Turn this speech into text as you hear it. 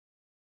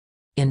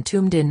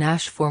entombed in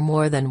ash for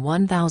more than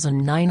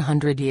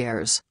 1,900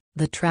 years.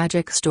 The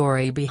tragic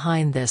story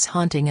behind this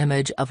haunting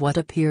image of what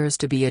appears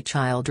to be a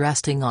child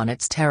resting on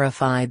its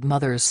terrified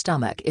mother's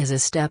stomach is a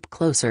step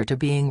closer to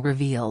being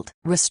revealed.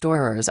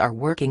 Restorers are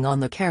working on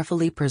the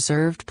carefully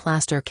preserved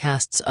plaster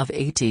casts of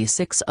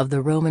 86 of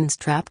the Romans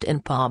trapped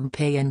in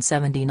Pompeii in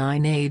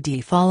 79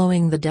 AD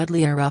following the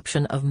deadly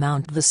eruption of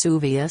Mt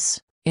Vesuvius,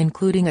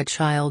 including a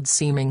child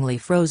seemingly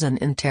frozen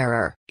in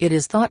terror. It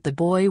is thought the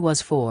boy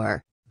was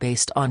 4,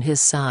 based on his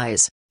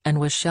size, and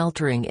was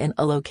sheltering in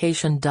a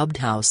location dubbed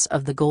House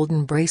of the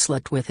Golden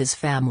Bracelet with his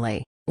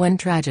family. When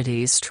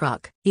tragedy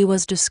struck, he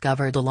was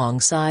discovered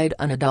alongside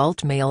an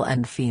adult male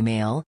and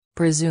female,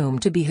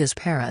 presumed to be his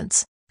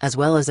parents, as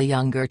well as a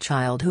younger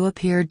child who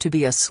appeared to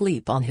be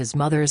asleep on his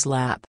mother's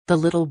lap. The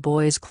little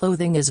boy's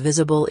clothing is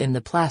visible in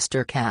the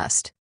plaster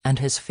cast, and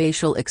his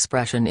facial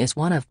expression is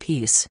one of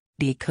peace,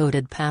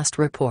 decoded past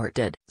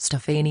reported.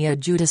 Stefania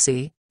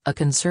Giudici, a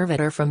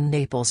conservator from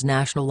Naples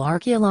National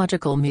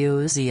Archaeological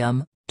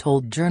Museum,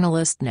 told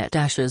journalist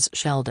Natasha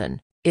Sheldon,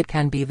 "It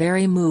can be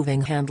very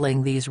moving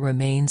handling these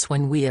remains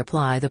when we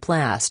apply the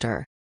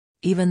plaster.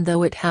 Even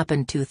though it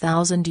happened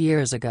 2,000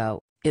 years ago,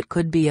 it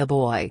could be a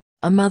boy,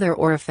 a mother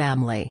or a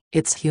family.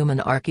 It's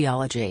human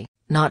archaeology,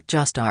 not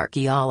just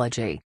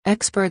archaeology."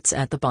 Experts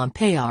at the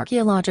Pompeii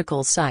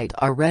Archaeological Site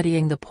are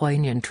readying the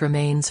poignant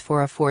remains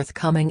for a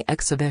forthcoming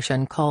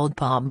exhibition called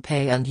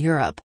Pompeii and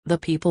Europe. The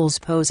people's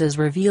poses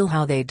reveal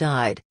how they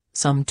died,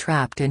 some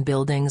trapped in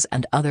buildings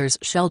and others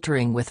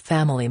sheltering with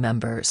family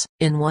members.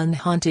 In one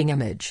haunting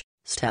image,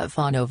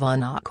 Stefano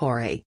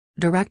Vanacori,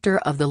 director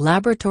of the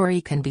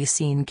laboratory, can be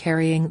seen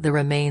carrying the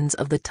remains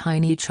of the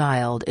tiny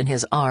child in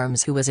his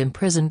arms who was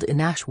imprisoned in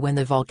ash when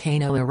the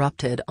volcano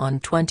erupted on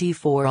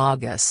 24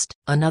 August.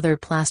 Another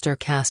plaster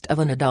cast of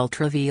an adult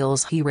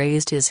reveals he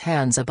raised his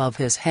hands above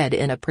his head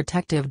in a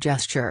protective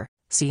gesture,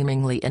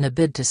 seemingly in a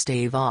bid to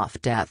stave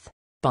off death.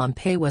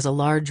 Pompeii was a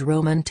large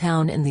Roman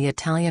town in the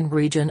Italian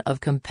region of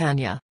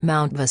Campania.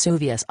 Mt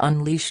Vesuvius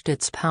unleashed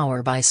its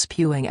power by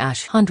spewing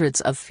ash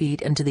hundreds of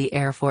feet into the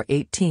air for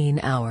 18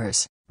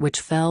 hours,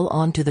 which fell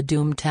onto the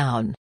doomed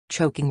town,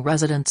 choking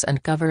residents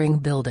and covering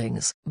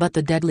buildings. But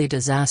the deadly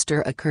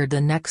disaster occurred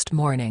the next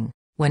morning,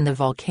 when the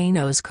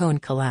volcano's cone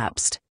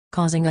collapsed,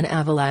 causing an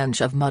avalanche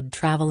of mud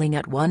traveling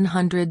at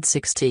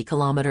 160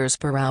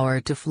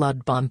 km/h to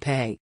flood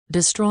Pompeii,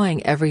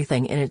 destroying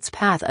everything in its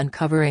path and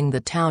covering the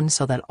town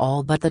so that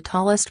all but the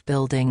tallest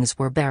buildings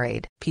were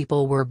buried.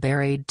 People were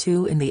buried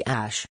too in the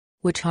ash,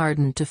 which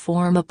hardened to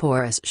form a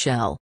porous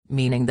shell,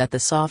 meaning that the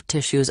soft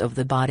tissues of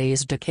the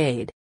bodies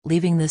decayed,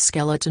 leaving the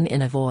skeleton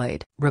in a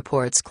void.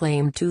 Reports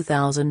claim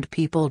 2,000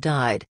 people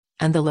died,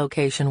 and the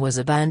location was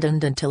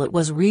abandoned until it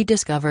was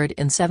rediscovered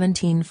in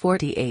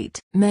 1748.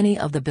 Many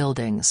of the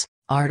buildings,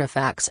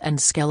 artifacts and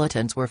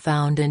skeletons were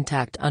found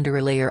intact under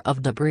a layer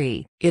of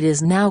debris. It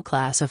is now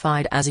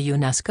classified as a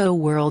UNESCO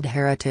World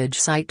Heritage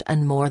Site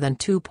and more than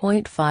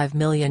 2.5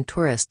 million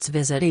tourists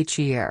visit each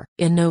year.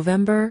 In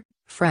November,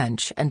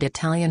 French and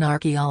Italian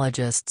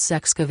archaeologists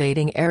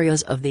excavating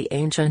areas of the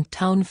ancient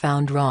town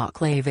found rock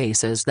clay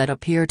vases that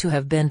appear to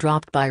have been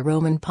dropped by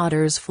Roman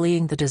potters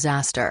fleeing the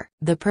disaster.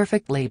 The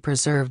perfectly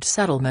preserved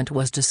settlement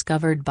was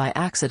discovered by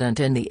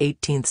accident in the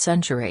 18th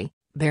century,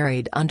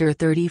 buried under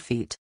 30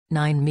 feet.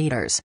 9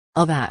 meters,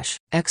 of ash.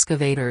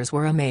 Excavators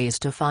were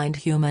amazed to find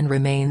human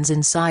remains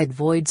inside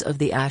voids of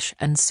the ash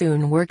and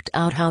soon worked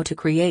out how to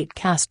create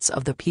casts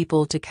of the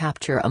people to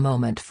capture a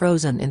moment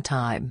frozen in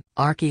time.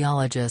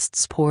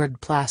 Archaeologists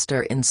poured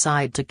plaster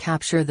inside to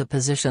capture the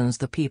positions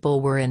the people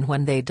were in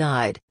when they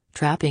died,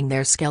 trapping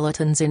their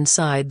skeletons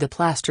inside the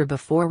plaster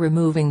before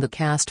removing the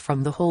cast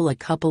from the hole a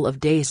couple of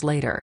days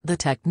later. The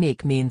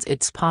technique means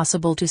it's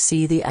possible to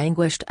see the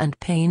anguished and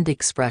pained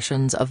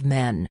expressions of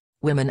men,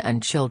 women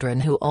and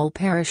children who all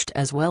perished,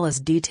 as well as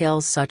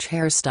details such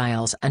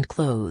hairstyles and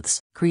clothes.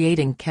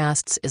 Creating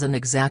casts is an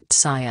exact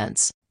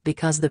science,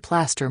 because the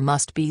plaster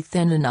must be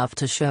thin enough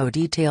to show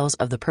details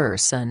of the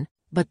person,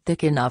 but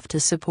thick enough to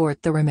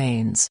support the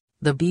remains,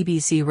 the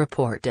BBC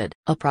reported.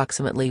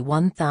 Approximately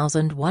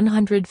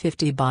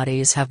 1,150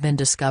 bodies have been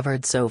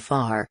discovered so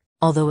far,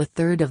 although a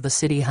third of the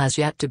city has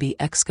yet to be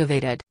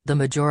excavated. The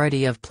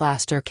majority of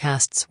plaster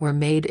casts were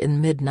made in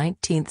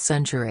mid-19th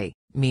century,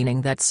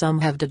 meaning that some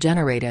have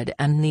degenerated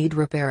and need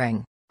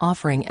repairing,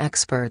 offering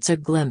experts a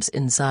glimpse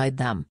inside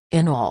them.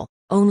 In all,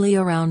 only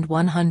around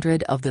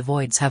 100 of the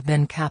voids have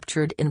been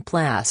captured in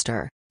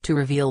plaster, to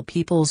reveal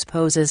people's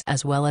poses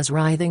as well as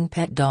writhing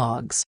pet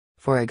dogs,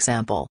 for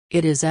example.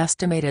 It is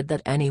estimated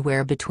that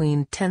anywhere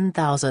between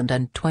 10,000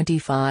 and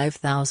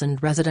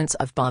 25,000 residents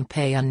of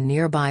Pompeii and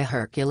nearby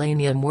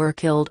Herculaneum were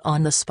killed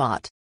on the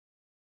spot.